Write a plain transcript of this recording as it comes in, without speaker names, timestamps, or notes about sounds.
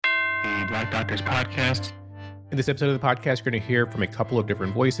Black Doctors Podcast. In this episode of the podcast, you're going to hear from a couple of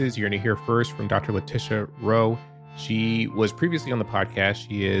different voices. You're going to hear first from Dr. Letitia Rowe. She was previously on the podcast.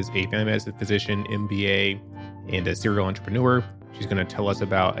 She is a family medicine physician, MBA, and a serial entrepreneur. She's going to tell us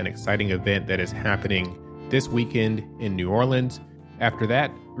about an exciting event that is happening this weekend in New Orleans. After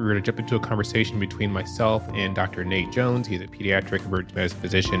that, we're going to jump into a conversation between myself and Dr. Nate Jones. He's a pediatric emergency medicine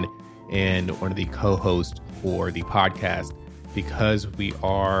physician and one of the co-hosts for the podcast. Because we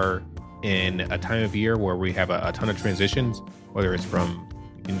are in a time of year where we have a ton of transitions, whether it's from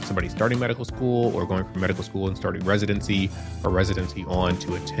somebody starting medical school or going from medical school and starting residency or residency on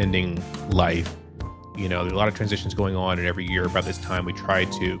to attending life. You know, there's a lot of transitions going on, and every year about this time, we try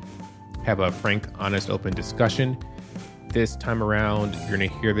to have a frank, honest, open discussion. This time around, you're going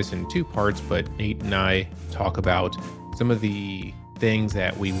to hear this in two parts, but Nate and I talk about some of the things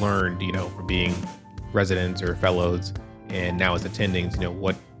that we learned, you know, from being residents or fellows and now as attendings, you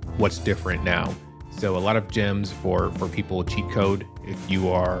know, what's different now. So a lot of gems for people, cheat code. If you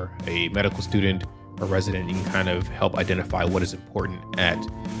are a medical student or resident, you can kind of help identify what is important at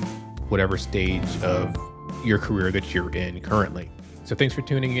whatever stage of your career that you're in currently. So thanks for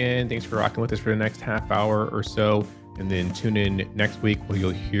tuning in. Thanks for rocking with us for the next half hour or so. And then tune in next week where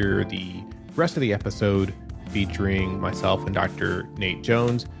you'll hear the rest of the episode featuring myself and Dr. Nate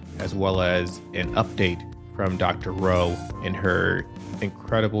Jones, as well as an update from Dr. Rowe and her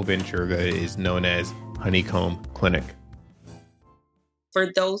incredible venture that is known as Honeycomb Clinic. For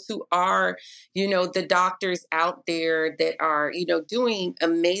those who are, you know, the doctors out there that are, you know, doing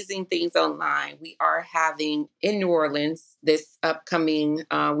amazing things online, we are having in New Orleans this upcoming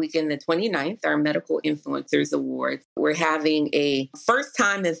weekend, the 29th, our Medical Influencers Awards. We're having a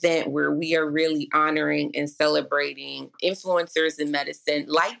first-time event where we are really honoring and celebrating influencers in medicine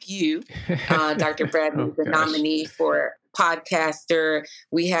like you, Dr. Bradley, the nominee for podcaster.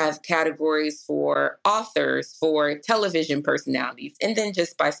 We have categories for authors, for television personalities, and then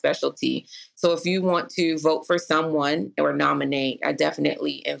just by specialty. So if you want to vote for someone or nominate, I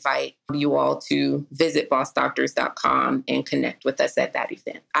definitely invite you all to visit bossdoctors.com and connect with us at that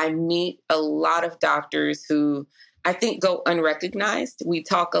event. I meet a lot of doctors who I think go unrecognized. We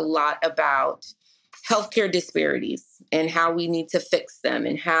talk a lot about healthcare disparities and how we need to fix them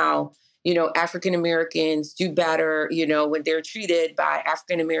and how, you know, African Americans do better, you know, when they're treated by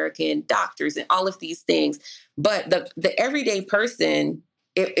African American doctors and all of these things. But the everyday person,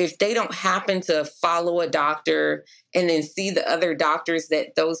 if they don't happen to follow a doctor and then see the other doctors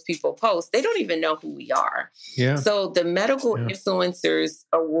that those people post, they don't even know who we are. Yeah. So the Medical Influencers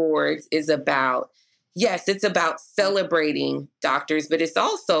Awards is about, yes, it's about celebrating doctors, but it's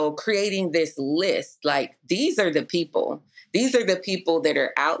also creating this list. Like, these are the people. These are the people that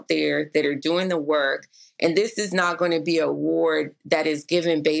are out there that are doing the work. And this is not going to be an award that is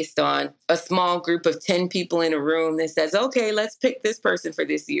given based on a small group of 10 people in a room that says, okay, let's pick this person for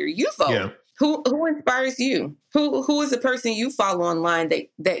this year. You vote. Yeah. Who inspires you? Who is the person you follow online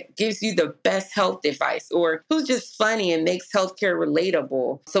that gives you the best health advice, or who's just funny and makes healthcare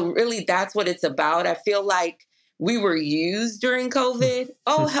relatable? So really, that's what it's about. I feel like we were used during COVID.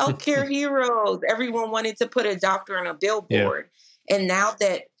 Oh, healthcare heroes. Everyone wanted to put a doctor on a billboard. Yeah. And now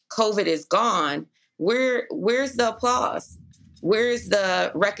that COVID is gone, where's the applause? Where's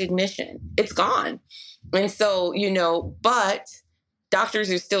the recognition? It's gone. And so, you know, but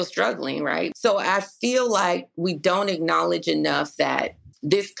doctors are still struggling, right? So I feel like we don't acknowledge enough that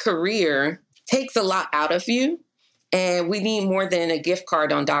this career takes a lot out of you, and we need more than a gift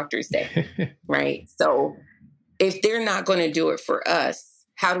card on Doctor's Day, right? So if they're not going to do it for us,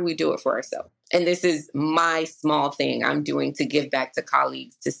 how do we do it for ourselves? And this is my small thing I'm doing to give back to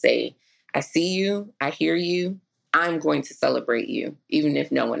colleagues, to say, I see you, I hear you, I'm going to celebrate you, even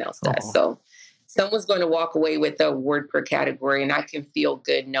if no one else does. Oh. So someone's going to walk away with a award per category, and I can feel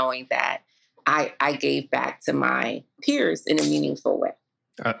good knowing that I gave back to my peers in a meaningful way.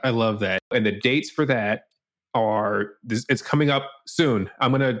 I love that. And the dates for that it's coming up soon.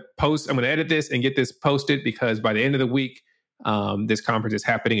 I'm going to edit this and get this posted, because by the end of the week, this conference is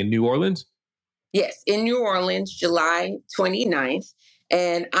happening in New Orleans. Yes, in New Orleans, July 29th.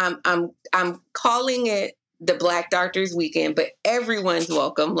 And I'm calling it the Black Doctors Weekend, but everyone's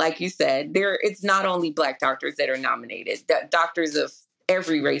welcome. Like you said, it's not only Black doctors that are nominated. Doctors of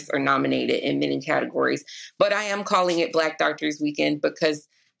every race are nominated in many categories. But I am calling it Black Doctors Weekend because,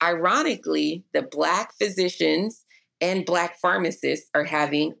 ironically, the Black physicians and Black pharmacists are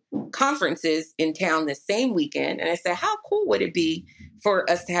having conferences in town the same weekend. And I said, how cool would it be for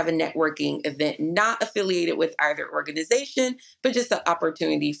us to have a networking event, not affiliated with either organization, but just an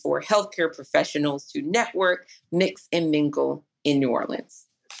opportunity for healthcare professionals to network, mix, and mingle in New Orleans.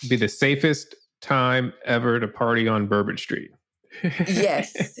 Be the safest time ever to party on Bourbon Street.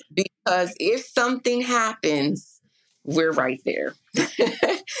 Yes, because if something happens, we're right there.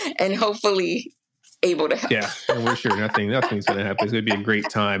 And hopefully able to help. Yeah, and we're sure nothing's going to happen. It's going to be a great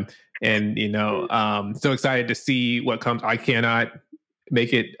time. And, so excited to see what comes. I cannot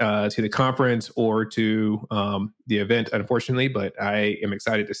make it to the conference or to the event, unfortunately, but I am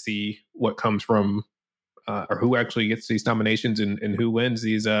excited to see what comes from or who actually gets these nominations and who wins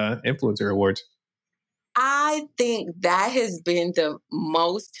these influencer awards. I think that has been the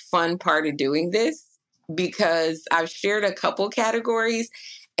most fun part of doing this, because I've shared a couple categories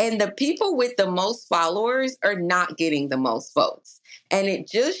and the people with the most followers are not getting the most votes. And it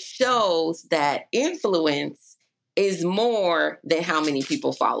just shows that influence is more than how many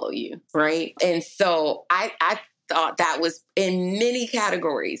people follow you, right? And so I thought that was in many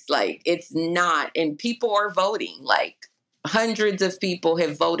categories. Like, it's not, and people are voting. Like, hundreds of people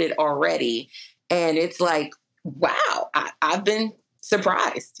have voted already. And it's like, wow, I've been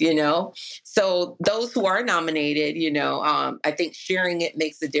surprised, So those who are nominated, I think sharing it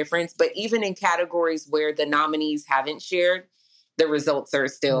makes a difference. But even in categories where the nominees haven't shared, the results are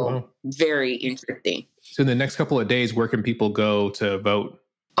still very interesting. So in the next couple of days, where can people go to vote?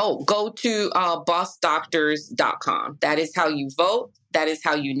 Oh, go to bossdoctors.com. That is how you vote. That is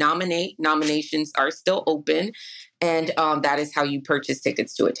how you nominate. Nominations are still open. And that is how you purchase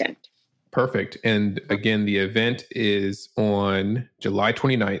tickets to attend. Perfect. And again, the event is on July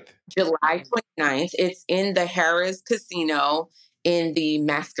 29th. July 29th. It's in the Harrah's Casino in the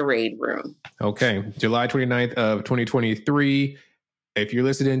Masquerade Room. Okay. July 29th of 2023. If you're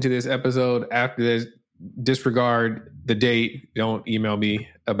listening to this episode after this, disregard the date. Don't email me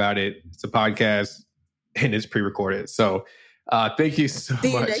about it. It's a podcast and it's pre-recorded. So thank you so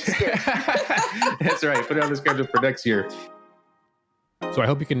much. Next year. That's right. Put it on the schedule for next year. So I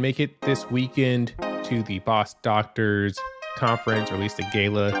hope you can make it this weekend to the Boss Doctors conference, or at least the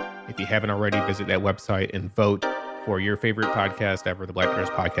gala. If you haven't already, visit that website and vote for your favorite podcast ever, the Black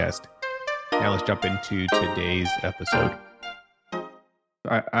Nurse Podcast. Now let's jump into today's episode.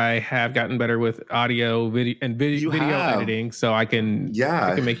 I have gotten better with audio, video editing, so I can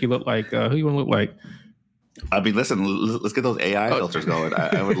make you look like who you want to look like. I mean, listen, let's get those AI filters going.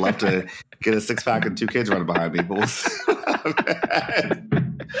 I would love to get a 6-pack and 2 kids running behind me. But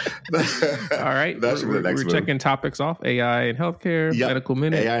all right. We're checking topics off: AI and healthcare, medical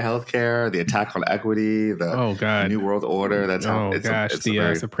minute, AI healthcare, the attack on equity, the New World Order. That's how.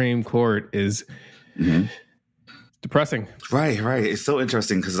 The Supreme Court is depressing. Right. It's so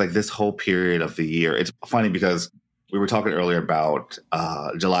interesting because this whole period of the year, it's funny because we were talking earlier about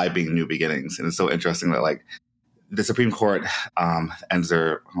July being new beginnings. And it's so interesting that the Supreme Court ends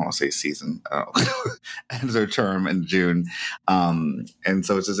their, I don't want to say season, ends their term in June. And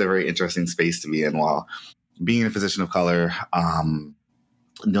so it's just a very interesting space to be in while being a physician of color,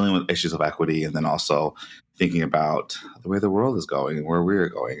 dealing with issues of equity, and then also thinking about the way the world is going and where we're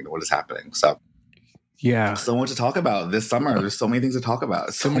going and what is happening. So yeah, so much to talk about this summer. There's so many things to talk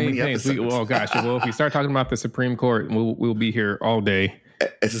about. So many things. If we start talking about the Supreme Court, we'll be here all day.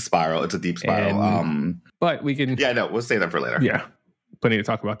 It's a spiral. It's a deep spiral. But we can. Yeah, no, we'll save that for later. Yeah, plenty to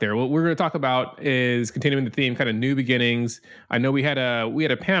talk about there. What we're going to talk about is continuing the theme, kind of new beginnings. I know we had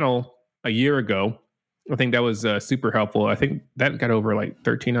a panel a year ago. I think that was super helpful. I think that got over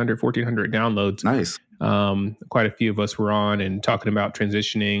 1,300, 1,400 downloads. Nice. Quite a few of us were on and talking about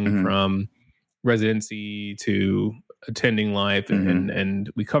transitioning from residency to attending life,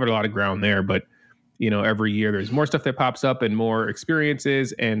 and we covered a lot of ground there. But every year there's more stuff that pops up and more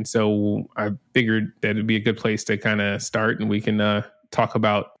experiences, and so I figured that it'd be a good place to kind of start, and we can talk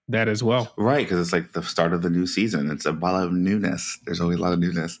about that as well. Right, because it's the start of the new season. It's a lot of newness. There's always a lot of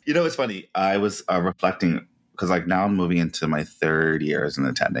newness. It's funny. I was reflecting because now I'm moving into my 3rd year as an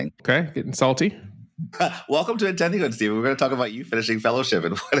attending. Okay, getting salty. Welcome to Attending, Steve. We're going to talk about you finishing fellowship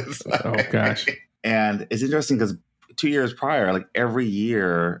and what it's like. Oh, gosh. And it's interesting because 2 years prior, every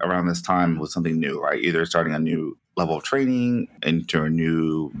year around this time was something new, right? Either starting a new level of training into a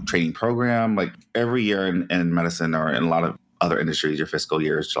new training program. Every year in medicine or in a lot of other industries, your fiscal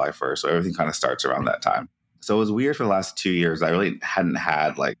year is July 1st. So everything kind of starts around that time. So it was weird for the last 2 years. I really hadn't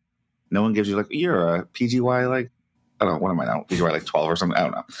had no one gives you you're a PGY, I don't know, what am I now? PGY 12 or something? I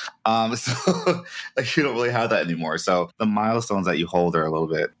don't know. So you don't really have that anymore. So the milestones that you hold are a little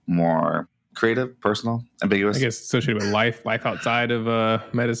bit more creative, personal, ambiguous. I guess associated with life outside of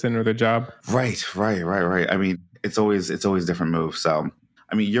medicine or the job. Right. I mean, it's always different moves. So,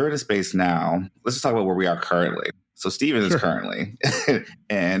 I mean, you're in a space now. Let's just talk about where we are currently. So Steven is currently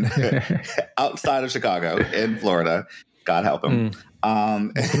and outside of Chicago in Florida, God help him.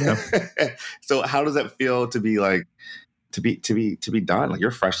 Yeah. So how does that feel to be like, to be done? Like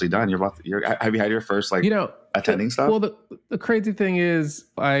you're freshly done. Have you had your first like attending stuff? Well, the crazy thing is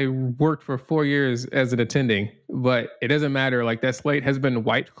I worked for 4 years as an attending, but it doesn't matter. Like that slate has been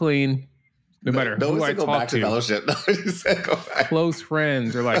wiped clean. No matter who I talk to, fellowship. close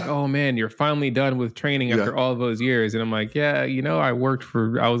friends are like, "Oh man, you're finally done with training after all those years." And I'm like, "Yeah, I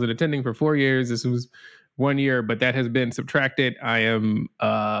was an attending for 4 years. This was 1 year, but that has been subtracted. I am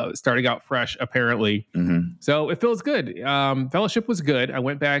starting out fresh, apparently." Mm-hmm. So it feels good. Fellowship was good. I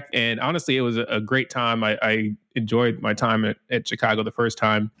went back, and honestly, it was a great time. I enjoyed my time at Chicago the first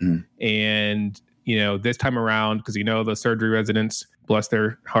time, and this time around, because the surgery residents, bless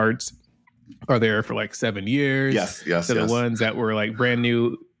their hearts, are there for like 7 years. Yes. So the ones that were like brand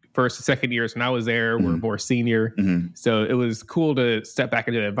new first and second years when I was there were more senior. So it was cool to step back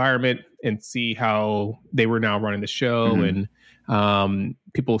into the environment and see how they were now running the show. And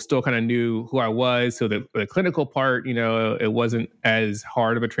people still kind of knew who I was. So the clinical part, it wasn't as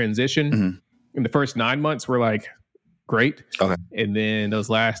hard of a transition. In the first 9 months were like, great. Okay. And then those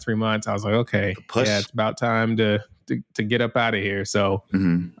last 3 months, I was like, okay, it's about time to get up out of here. So,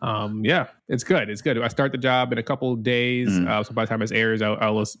 it's good. It's good. I start the job in a couple of days. So by the time this airs,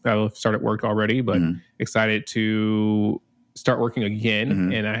 I'll start at work already, but excited to start working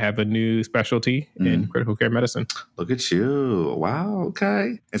again. And I have a new specialty in critical care medicine. Look at you. Wow.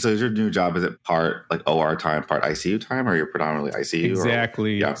 Okay. And so is your new job, is it part like OR time, part ICU time, or you're predominantly ICU?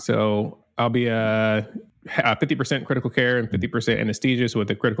 Exactly. So I'll be 50% critical care and 50% anesthesia. So with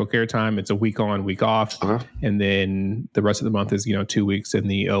the critical care time, it's a week on, week off. Okay. And then the rest of the month is, 2 weeks in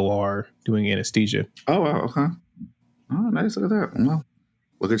the OR doing anesthesia. Oh, wow. Okay. Oh, nice. Look at that. Well,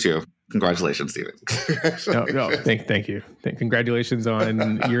 look at you. Congratulations, Steven. No, thank you. Congratulations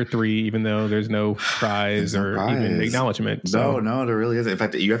on year 3, even though there's no prize or even acknowledgement. So. No, there really isn't. In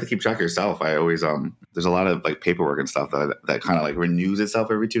fact, you have to keep track of yourself. I always, there's a lot of like paperwork and stuff that kind of like renews itself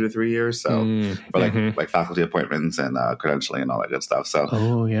every 2 to 3 years. So for like faculty appointments and credentialing and all that good stuff.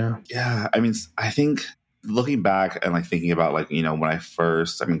 So, yeah. I mean, I think looking back and like thinking about like, when I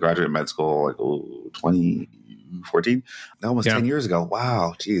first, graduated med school, like 2014, almost 10 years ago.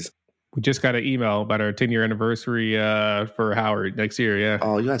 Wow. Geez. We just got an email about our 10-year anniversary for Howard next year. Yeah.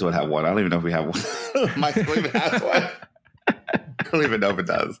 Oh, you guys would have one. I don't even know if we have one. My school even has one. I don't even know if it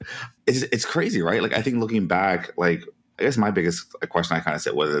does. It's crazy, right? Like, I think looking back, like, I guess my biggest question I kind of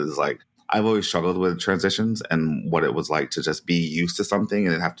sit with is like, I've always struggled with transitions and what it was like to just be used to something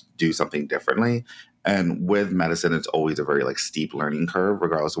and then have to do something differently. And with medicine, it's always a very like steep learning curve,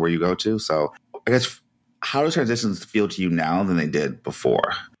 regardless of where you go to. So I guess, how do transitions feel to you now than they did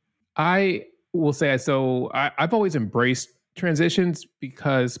before? I will say, so I've always embraced transitions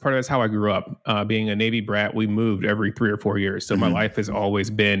because part of that's how I grew up. Being a Navy brat, we moved every 3 or 4 years. So my life has always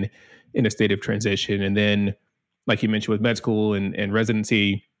been in a state of transition. And then, like you mentioned with med school and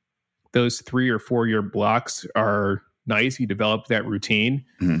residency, those 3 or 4 year blocks are nice. You develop that routine.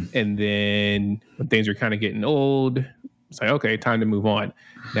 And then when things are kind of getting old, it's like, okay, time to move on.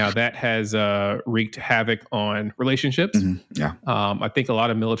 Now that has wreaked havoc on relationships. Yeah. I think a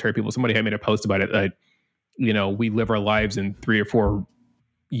lot of military people, somebody had made a post about it, we live our lives in 3 or 4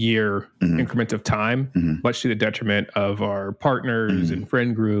 year increments of time, much to the detriment of our partners and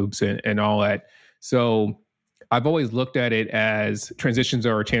friend groups and all that. So I've always looked at it as transitions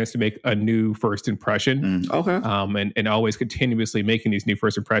are a chance to make a new first impression. Okay. And always continuously making these new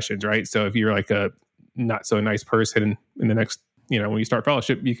first impressions, right? So if you're like a not so nice person in the next, when you start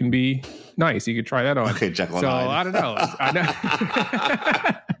fellowship, you can be nice. You could try that on. Okay, Jekyll and Hyde. I don't know. I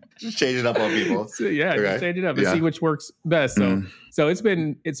know. Just change it up on people. So, just change it up and see which works best. So it's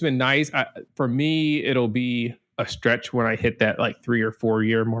been nice. For me, it'll be a stretch when I hit that like 3 or 4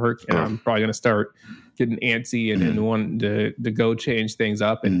 year mark, and I'm probably going to start getting antsy and wanting to go change things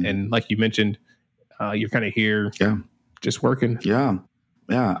up. And like you mentioned, you're kind of here, just working.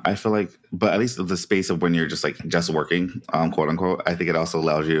 Yeah, I feel like, but at least the space of when you're just like just working, quote unquote, I think it also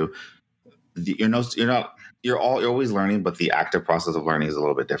allows you. You're always learning, but the active process of learning is a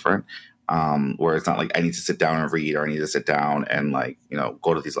little bit different. Where it's not like I need to sit down and read, or I need to sit down and like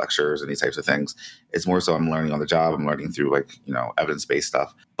go to these lectures and these types of things. It's more so I'm learning on the job. I'm learning through like evidence-based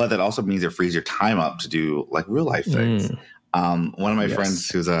stuff. But that also means it frees your time up to do like real life things. One of my friends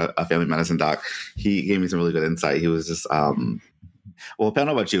who's a family medicine doc, he gave me some really good insight. He was just well, I don't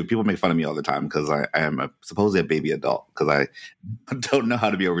know about you. People make fun of me all the time because I am supposedly a baby adult because I don't know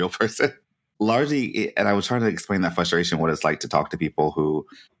how to be a real person. Largely, and I was trying to explain that frustration, what it's like to talk to people who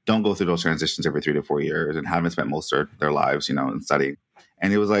don't go through those transitions every 3 to 4 years and haven't spent most of their lives, in studying.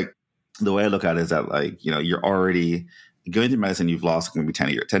 And it was like, the way I look at it is that like, you're already going through medicine, you've lost maybe 10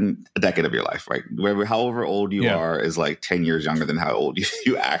 years, a decade of your life, right? However old you are is like 10 years younger than how old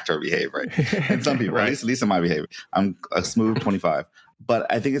you act or behave, right? And some people, right. at least in my behavior, I'm a smooth 25. But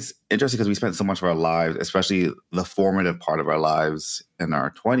I think it's interesting because we spent so much of our lives, especially the formative part of our lives in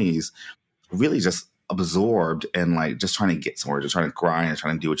our 20s, really just absorbed and like just trying to get somewhere, just trying to grind and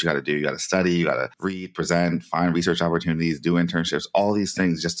trying to do what you got to do. You got to study, you got to read, present, find research opportunities, do internships, all these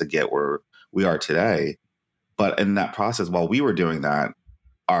things just to get where we are today. But in that process, while we were doing that,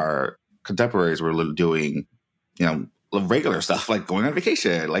 our contemporaries were doing, regular stuff like going on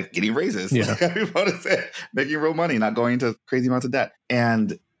vacation, like getting raises, making real money, not going into crazy amounts of debt.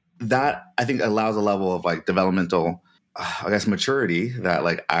 And that, I think, allows a level of like developmental, maturity that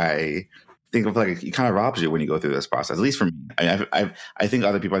like I think of, like it kind of robs you when you go through this process, at least for me. I think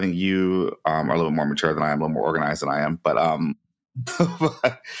other people, I think you are a little bit more mature than I am, a little more organized than I am, but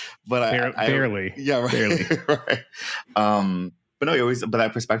barely. Yeah, right. Barely. Right. But no, but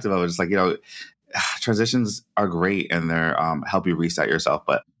that perspective of it, just like, transitions are great and they're help you reset yourself,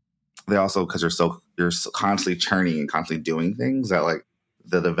 but they also, because you're constantly churning and constantly doing things, that like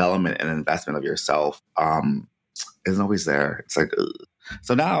the development and investment of yourself isn't always there. It's like, ugh.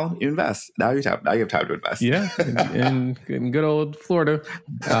 So now you invest. Now you have time to invest. Yeah, in good old Florida.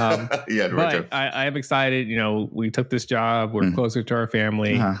 But I am excited. We took this job. We're closer to our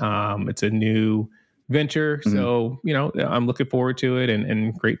family. It's a new venture, so I'm looking forward to it,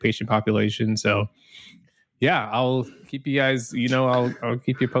 and great patient population. So yeah, I'll keep you guys. I'll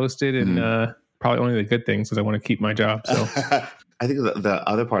keep you posted, and probably only the good things because I want to keep my job. So I think the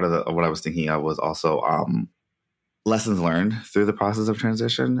other part of what I was thinking of was also lessons learned through the process of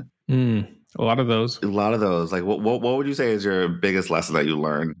transition. A lot of those. Like, what would you say is your biggest lesson that you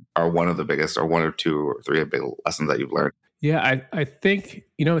learned, or one of the biggest, or one or two or three big lessons that you've learned? Yeah, I think,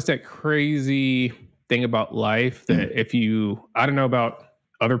 it's that crazy thing about life that I don't know about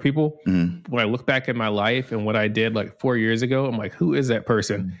other people. When I look back at my life and what I did like 4 years ago, I'm like, who is that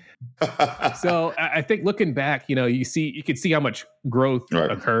person? So I think looking back, you could see how much growth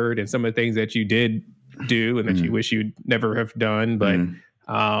occurred and some of the things that you did do and that you wish you'd never have done, but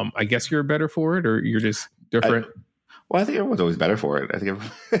I guess you're better for it, or you're just different. I think everyone's always better for it. I think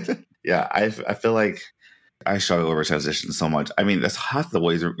I feel like I struggle over transition so much. I mean, that's half the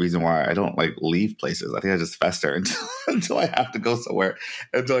reason why I don't like leave places. I think I just fester until I have to go somewhere.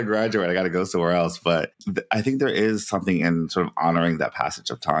 Until I graduate, I got to go somewhere else. But I think there is something in sort of honoring that passage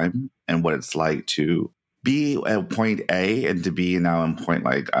of time and what it's like to be at point A and to be now in point,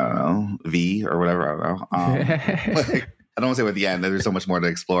 like, I don't know, V or whatever. I don't know. I don't want to say at the end, there's so much more to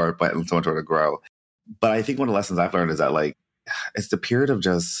explore, but so much more to grow. But I think one of the lessons I've learned is that, like, it's the period of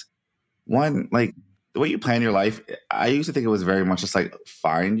just one, like, the way you plan your life. I used to think it was very much just like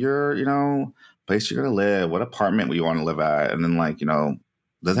find your, place you're going to live, what apartment you want to live at. And then like, does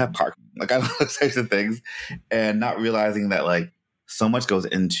it have parking? Like, I don't know, those types of things. And not realizing that like so much goes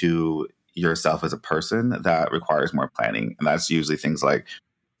into yourself as a person that requires more planning. And that's usually things like,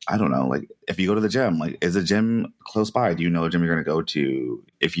 I don't know, like if you go to the gym, like is a gym close by? Do you know a gym you're going to go to?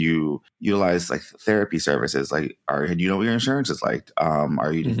 If you utilize like therapy services, like do you know what your insurance is like?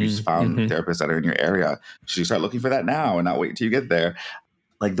 Are you, if you found therapists that are in your area, should you start looking for that now and not wait until you get there?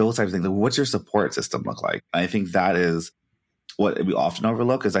 Like those types of things. Like, what's your support system look like? And I think that is what we often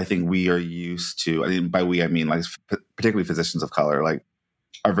overlook, is I think we are used to, I mean, by we, I mean like particularly physicians of color, like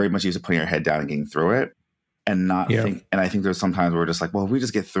are very much used to putting our head down and getting through it. And not think, and I think there's sometimes we're just like, well, if we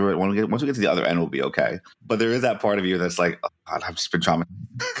just get through it, once we get to the other end, we'll be okay. But there is that part of you that's like, oh God, I've just been traumatized.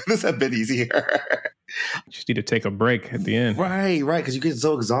 Could this have been easier? You just need to take a break at the end. Right. Because you get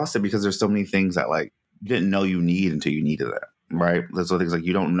so exhausted because there's so many things that like you didn't know you need until you needed it. Right. There's things like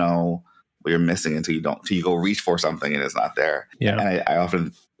you don't know what you're missing until you go reach for something and it's not there. Yeah. And I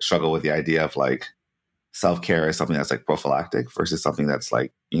often struggle with the idea of like self-care is something that's like prophylactic versus something that's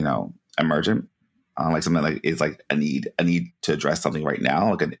like, emergent. Like something like is like a need to address something right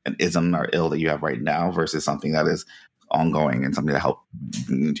now, like an ism or ill that you have right now, versus something that is ongoing and something to help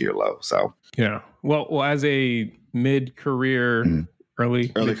into your low. So yeah, well, as a mid-career, early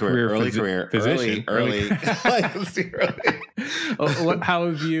career physician, early. How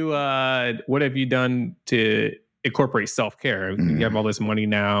have you? What have you done to incorporate self-care? You have all this money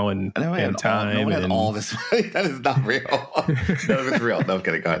now and time. No one has all this money. That is not real. None of it's real. No, I'm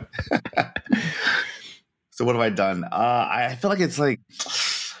kidding. Go ahead. So what have I done? I feel like it's like,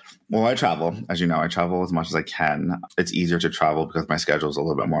 well, I travel. As you know, I travel as much as I can. It's easier to travel because my schedule is a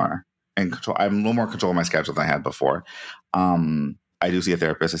little bit more in control. I'm a little more control of my schedule than I had before. I do see a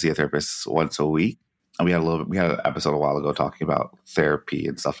therapist. I see a therapist once a week. And we had an episode a while ago talking about therapy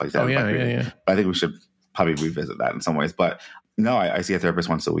and stuff like that. Oh, yeah. I think we should probably revisit that in some ways. But no, I see a therapist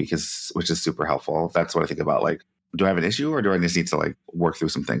once a week, which is super helpful. That's what I think about. Like, do I have an issue or do I just need to like work through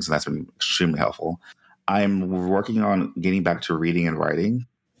some things? And that's been extremely helpful. I'm working on getting back to reading and writing.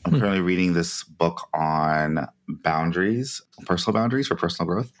 I'm currently reading this book on boundaries, personal boundaries for personal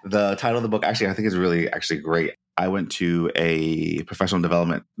growth. The title of the book, actually, I think is really actually great. I went to a professional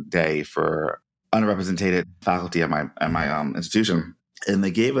development day for underrepresented faculty at my institution, and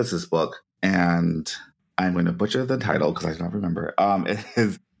they gave us this book, and I'm going to butcher the title because I don't remember.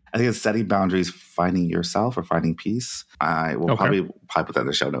 I think it's Setting Boundaries, Finding Yourself or Finding Peace. I will probably put that in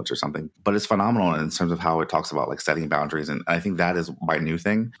the show notes or something. But it's phenomenal in terms of how it talks about like setting boundaries. And I think that is my new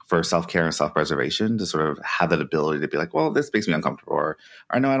thing for self-care and self-preservation, to sort of have that ability to be like, well, this makes me uncomfortable, or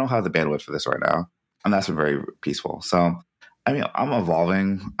I know I don't have the bandwidth for this right now. And that's been very peaceful. So, I mean, I'm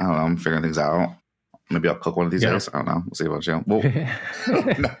evolving. I don't know. I'm figuring things out. Maybe I'll cook one of these days. I don't know. We'll see about you. Well,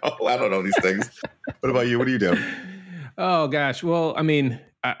 no, I don't know these things. What about you? What do you do? Oh, gosh. Well, I mean,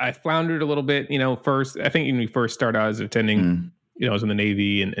 I floundered a little bit, first. I think when we first started, I was attending, I was in the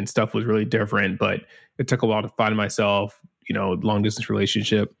Navy and stuff was really different, but it took a while to find myself, long distance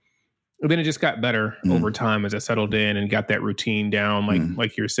relationship. And then it just got better over time as I settled in and got that routine down,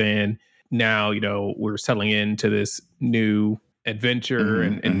 like you're saying. Now, we're settling into this new adventure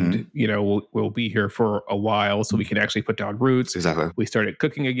and we'll be here for a while so we can actually put down roots. Exactly. We started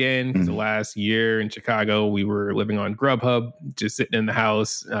cooking again because the last year in Chicago, we were living on Grubhub, just sitting in the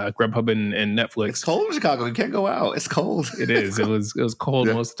house, Grubhub and Netflix. It's cold in Chicago. You can't go out. It's cold. It is. It was cold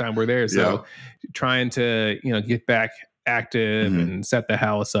most of the time we're there. So trying to, get back active and set the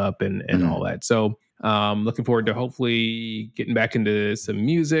house up and all that. So looking forward to hopefully getting back into some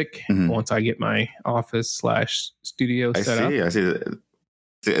music once I get my office/studio set up. I see. Is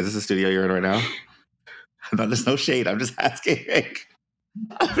this a studio you're in right now? No, there's no shade. I'm just asking.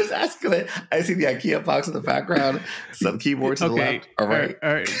 I'm just asking it. I see the IKEA box in the background, some keyboard to the left. All right.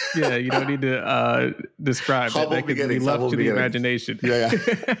 Yeah, you don't need to describe it. That can be left to the imagination. Yeah.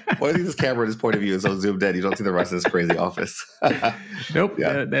 Well, I think this camera, this point of view is so zoomed in. You don't see the rest of this crazy office. Nope.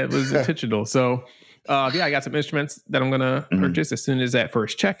 Yeah. That was intentional. So, I got some instruments that I'm going to purchase as soon as that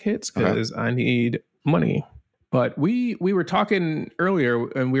first check hits because I need money. But we were talking earlier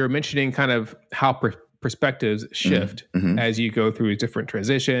and we were mentioning kind of how perspectives shift as you go through different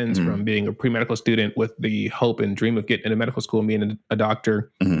transitions from being a pre-medical student with the hope and dream of getting into medical school and being a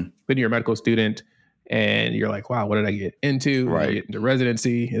doctor. Then you're a medical student and you're like, wow, what did I get into? Right. You get into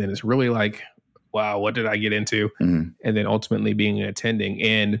residency and then it's really like, wow, what did I get into? And then ultimately being an attending.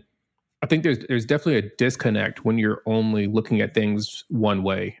 And I think there's definitely a disconnect when you're only looking at things one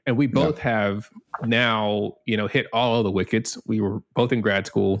way. And we both have now, hit all of the wickets. We were both in grad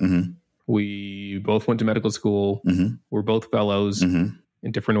school. We both went to medical school. We're both fellows in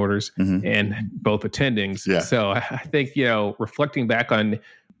different orders and both attendings. Yeah. So I think, reflecting back on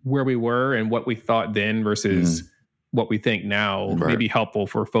where we were and what we thought then versus what we think now may be helpful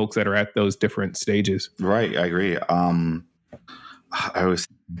for folks that are at those different stages. Right. I agree.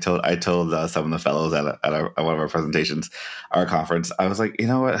 I told some of the fellows at one of our presentations, our conference, I was like, you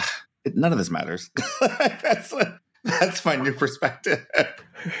know what? None of this matters. That's my new perspective.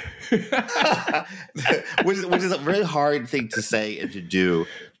 which is a very hard thing to say and to do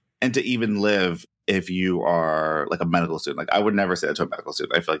and to even live if you are like a medical student. Like I would never say that to a medical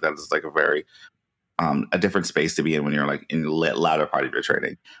student. I feel like that is like a very a different space to be in when you're like in the latter part of your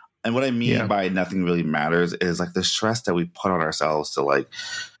training. And what I mean by nothing really matters is like the stress that we put on ourselves to like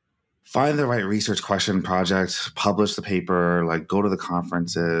find the right research question project, publish the paper, like go to the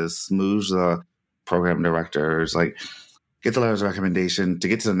conferences, smoosh the program directors, like get the letters of recommendation to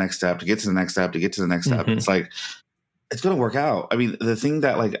get to the next step, to get to the next step, to get to the next step. It's like, it's going to work out. I mean, the thing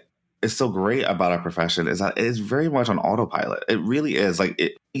that like is so great about our profession is that it is very much on autopilot. It really is like,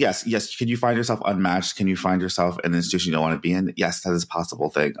 yes. Can you find yourself unmatched? Can you find yourself in an institution you don't want to be in? Yes, that is a possible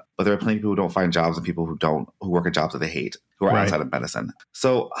thing. But there are plenty of people who don't find jobs and people who work at jobs that they hate, who are outside of medicine.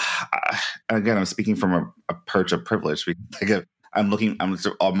 So again, I'm speaking from a perch of privilege. I'm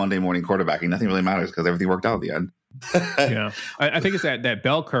on Monday morning quarterbacking. Nothing really matters because everything worked out at the end. I think it's that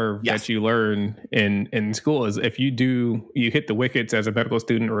bell curve that you learn in school is if you hit the wickets as a medical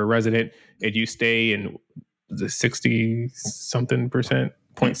student or a resident and you stay in the 60 something percent,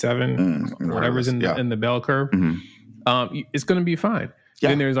 0.7, whatever's in the bell curve, it's going to be fine.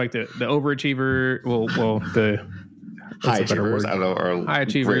 Then there's like the overachiever, the high achievers, I don't know, or high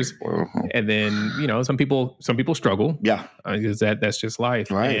achievers, and then some people struggle, because that's just life.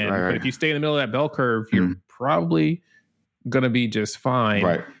 Right. But if you stay in the middle of that bell curve, you're probably gonna be just fine.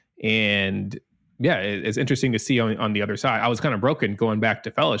 Right. And it's interesting to see on the other side. I was kind of broken going back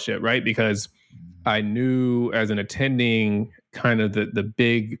to fellowship, right? Because I knew as an attending kind of the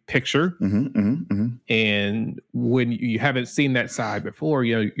big picture. And when you haven't seen that side before,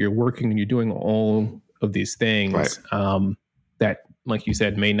 you're working and you're doing all of these things that, like you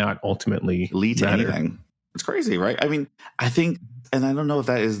said, may not ultimately lead to matter. anything. It's crazy, right? I mean, I think, and I don't know if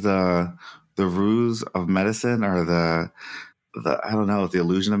that is the ruse of medicine or the I don't know, the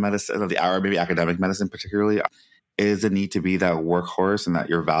illusion of medicine, or maybe academic medicine particularly, is the need to be that workhorse and that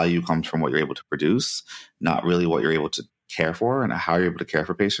your value comes from what you're able to produce, not really what you're able to care for and how you're able to care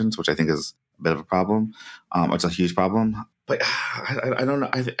for patients, which I think is a bit of a problem. It's a huge problem. But I don't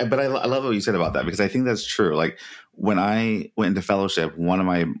know. But I love what you said about that, because I think that's true. Like when I went into fellowship, one of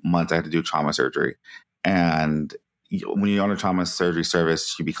my months I had to do trauma surgery. And when you're on a trauma surgery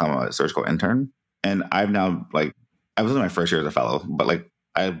service, you become a surgical intern. And I've now, like, I was in my first year as a fellow, but like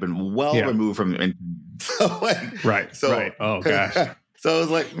I've been removed from the intern. So like, right. Oh gosh. So it was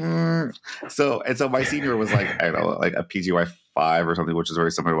like, so my senior was like, I don't know, like a PGY 5 or something, which is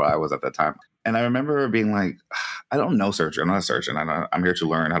very similar to what I was at that time. And I remember being like, I don't know surgery. I'm not a surgeon. I'm here to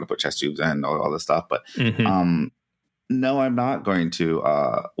learn how to put chest tubes in, all this stuff. But no, I'm not going to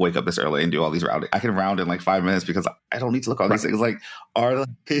wake up this early and do all these rounding. I can round in like 5 minutes because I don't need to look at all these things. Like, I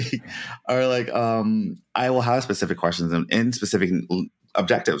will have specific questions and specific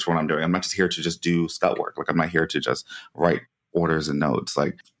objectives for what I'm doing. I'm not just here to just do scut work. Like, I'm not here to just write orders and notes.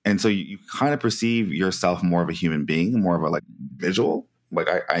 Like, and so you kind of perceive yourself more of a human being, more of a like visual. Like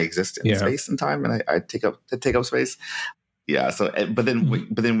I exist in space and time, and I take up space. Yeah. So, but then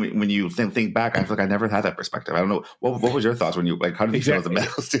when you think back, I feel like I never had that perspective. I don't know. What was your thoughts when you, like, how did you feel as a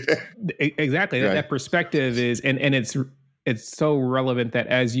medical student? Exactly. Right. That perspective is, and it's so relevant that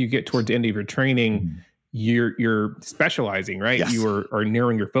as you get towards the end of your training, you're specializing, right? Yes. You are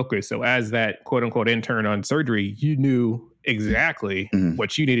narrowing your focus. So as that quote unquote intern on surgery, you knew exactly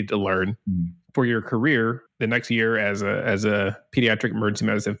what you needed to learn for your career the next year as a pediatric emergency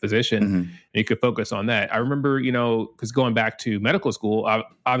medicine physician. And you could focus on that. I remember, because going back to medical school,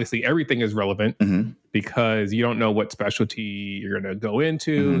 obviously everything is relevant because you don't know what specialty you're going to go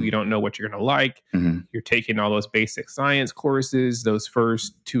into. You don't know what you're going to like. You're taking all those basic science courses, those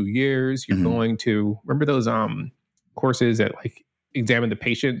first 2 years. You're going to, remember those courses that like examine the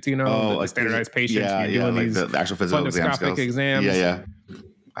patients, the like standardized patients. Yeah, doing like these the actual physical exams. Yeah.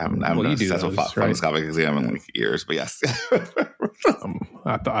 I haven't done a successful fundoscopic exam in like years, but yes.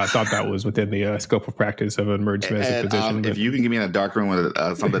 I thought that was within the scope of practice of an emergency medicine physician. If you can get me in a dark room with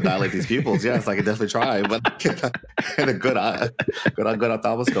something to dilate these pupils, yes, I could definitely try. But in a good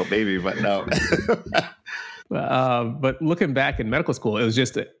ophthalmoscope, maybe. But no. But looking back in medical school, it was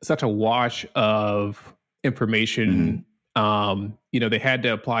just such a wash of information. They had to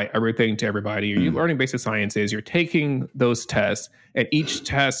apply everything to everybody. You're learning basic sciences. You're taking those tests, and each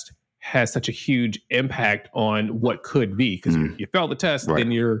test has such a huge impact on what could be. Because you fail the test,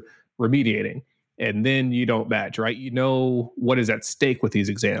 then you're remediating, and then you don't match, right? You know what is at stake with these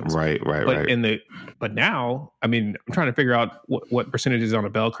exams, right. But now, I mean, I'm trying to figure out what percentage is on a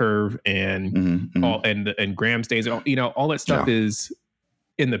bell curve and all and Graham's days. All that stuff is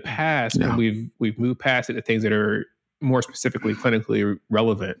in the past, and we've moved past it to things that are more specifically clinically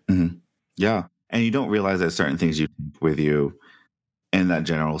relevant. Yeah. And you don't realize that certain things you take with you in that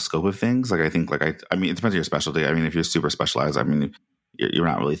general scope of things. Like, I think, like, I mean, it depends on your specialty. I mean, if you're super specialized, I mean, you're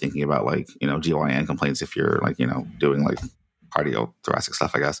not really thinking about like, GYN complaints if you're like, doing like cardiothoracic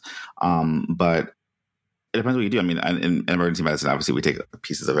stuff, I guess. But it depends what you do. I mean, in emergency medicine, obviously we take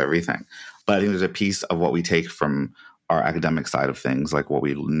pieces of everything, but I think there's a piece of what we take from our academic side of things, like what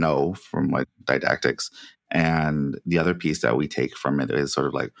we know from like didactics. And the other piece that we take from it is sort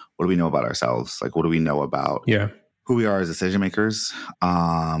of like, what do we know about ourselves? Like, what do we know about who we are as decision makers?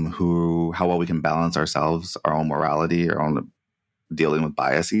 How well we can balance ourselves, our own morality, our own dealing with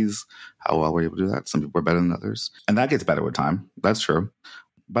biases, how well we're able to do that. Some people are better than others. And that gets better with time. That's true.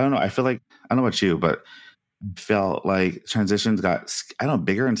 But I don't know. I feel like, I don't know about you, but felt like transitions got,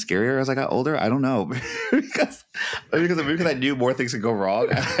 bigger and scarier as I got older. I don't know. because I knew more things could go wrong.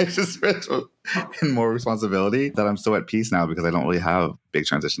 I just read in more responsibility that I'm so at peace now because I don't really have big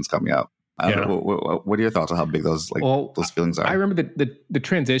transitions coming up. I don't know, what are your thoughts on how big those those feelings are? I remember the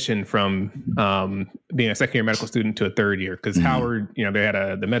transition from being a second year medical student to a third year, because Howard, they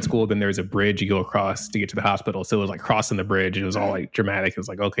had the med school, then there's a bridge you go across to get to the hospital. So it was like crossing the bridge. It was all like dramatic. It was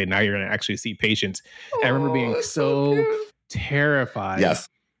like, okay, now you're going to actually see patients. And I remember being so terrified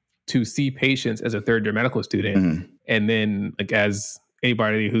to see patients as a third year medical student. And then, like, as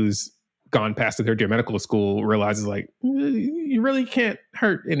anybody who's gone past the third year medical school realizes, like, you really can't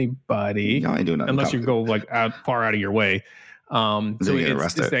hurt anybody no, I do not, unless you go like far out of your way. So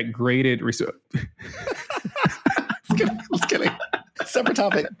it's that graded research. Let's get it. Separate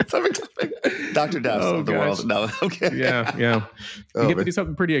topic. Dr. Deaths of the world. No, okay. Yeah. You get to do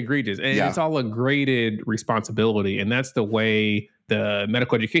something pretty egregious. And it's all a graded responsibility. And that's the way the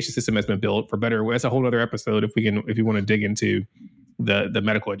medical education system has been built, for better. That's a whole other episode if you want to dig into the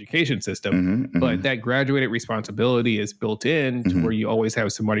medical education system. But that graduated responsibility is built in to where you always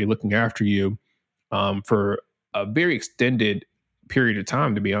have somebody looking after you for a very extended period of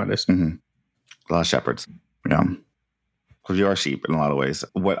time, to be honest. A lot of shepherds. Yeah. Because you are sheep in a lot of ways.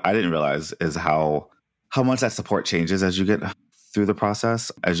 What I didn't realize is how much that support changes as you get through the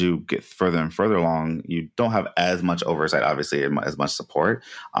process. As you get further and further along, you don't have as much oversight, obviously, and as much support.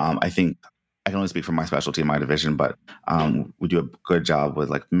 I think I can only speak for my specialty, my division, but we do a good job with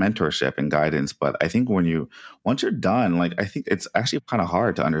like mentorship and guidance. But I think once you're done, like I think it's actually kind of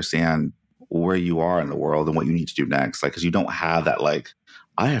hard to understand where you are in the world and what you need to do next. Like, because you don't have that, like,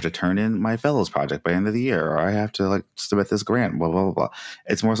 I have to turn in my fellows project by the end of the year, or I have to like submit this grant, blah, blah, blah, blah.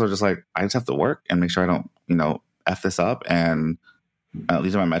 It's more so just like, I just have to work and make sure I don't, F this up. And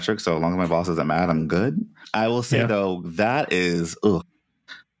these are my metrics. So as long as my boss isn't mad, I'm good. I will say though, that is, I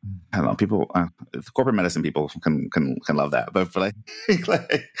don't know. People, corporate medicine people can love that, but for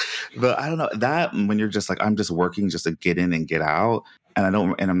but I don't know that when you're just like, I'm just working just to get in and get out, and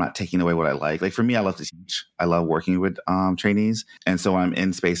I'm not taking away what I like. Like for me, I love to teach. I love working with trainees, and so I'm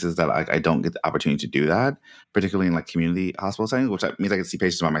in spaces that I don't get the opportunity to do that, particularly in like community hospital settings, which means I can see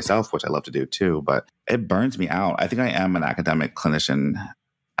patients by myself, which I love to do too. But it burns me out. I think I am an academic clinician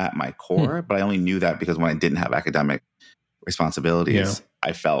at my core, but I only knew that because when I didn't have academic responsibilities,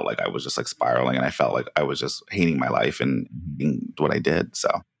 I felt like I was just like spiraling, and I felt like I was just hating my life and what I did. So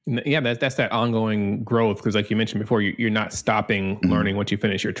that's that ongoing growth, because like you mentioned before, you're not stopping learning once you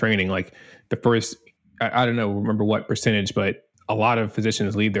finish your training. Like the first, I don't know, remember what percentage, but a lot of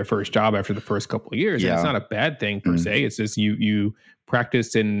physicians leave their first job after the first couple of years. And it's not a bad thing per se. It's just you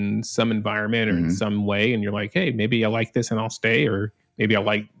practice in some environment or in some way, and you're like, hey, maybe I like this and I'll stay, or maybe I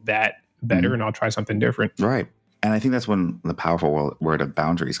like that better and I'll try something different. Right. And I think that's when the powerful word of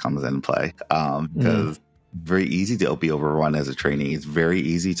boundaries comes into play, because very easy to be overrun as a trainee. It's very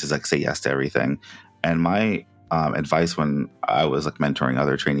easy to like say yes to everything. And my advice when I was like mentoring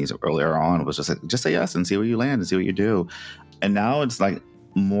other trainees earlier on was just say yes and see where you land and see what you do. And now it's like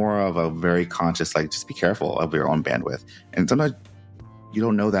more of a very conscious, like just be careful of your own bandwidth. And sometimes you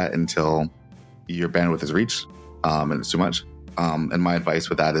don't know that until your bandwidth is reached and it's too much. And my advice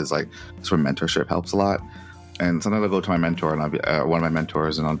with that is like, that's where mentorship helps a lot. And sometimes I'll go to my mentor and I'll be one of my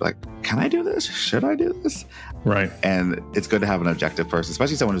mentors, and I'll be like, can I do this? Should I do this? Right. And it's good to have an objective person,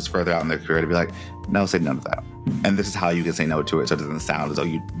 especially someone who's further out in their career, to be like, no, say no to that. And this is how you can say no to it, so it doesn't sound as though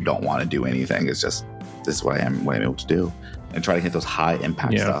you don't want to do anything. It's just, this is what I'm able to do. And try to hit those high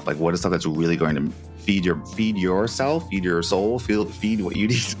impact stuff. Like, what is stuff that's really going to feed yourself, feed your soul, feed what you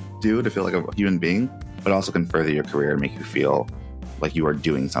need to do to feel like a human being, but also can further your career and make you feel like you are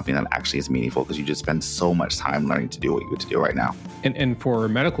doing something that actually is meaningful, because you just spend so much time learning to do what you get to do right now. And for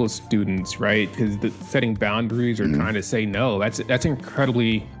medical students, right, because setting boundaries or trying to say no, that's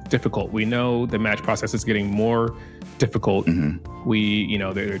incredibly difficult. We know the match process is getting more difficult.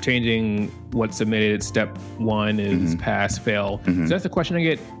 They're changing what's submitted. Step one is pass, fail. So that's the question I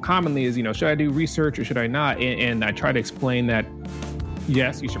get commonly is, should I do research or should I not? And I try to explain that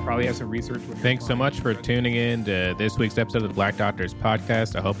yes, you should probably have some research. Thanks so much for tuning in to this week's episode of the Black Doctors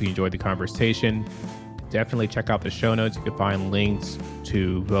Podcast. I hope you enjoyed the conversation. Definitely check out the show notes. You can find links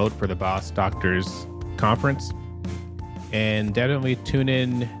to vote for the Boss Doctors Conference. And definitely tune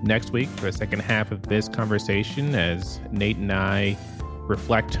in next week for the second half of this conversation as Nate and I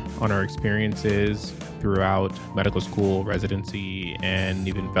reflect on our experiences throughout medical school, residency, and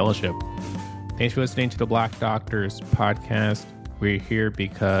even fellowship. Thanks for listening to the Black Doctors Podcast. We're here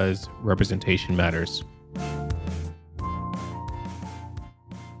because representation matters.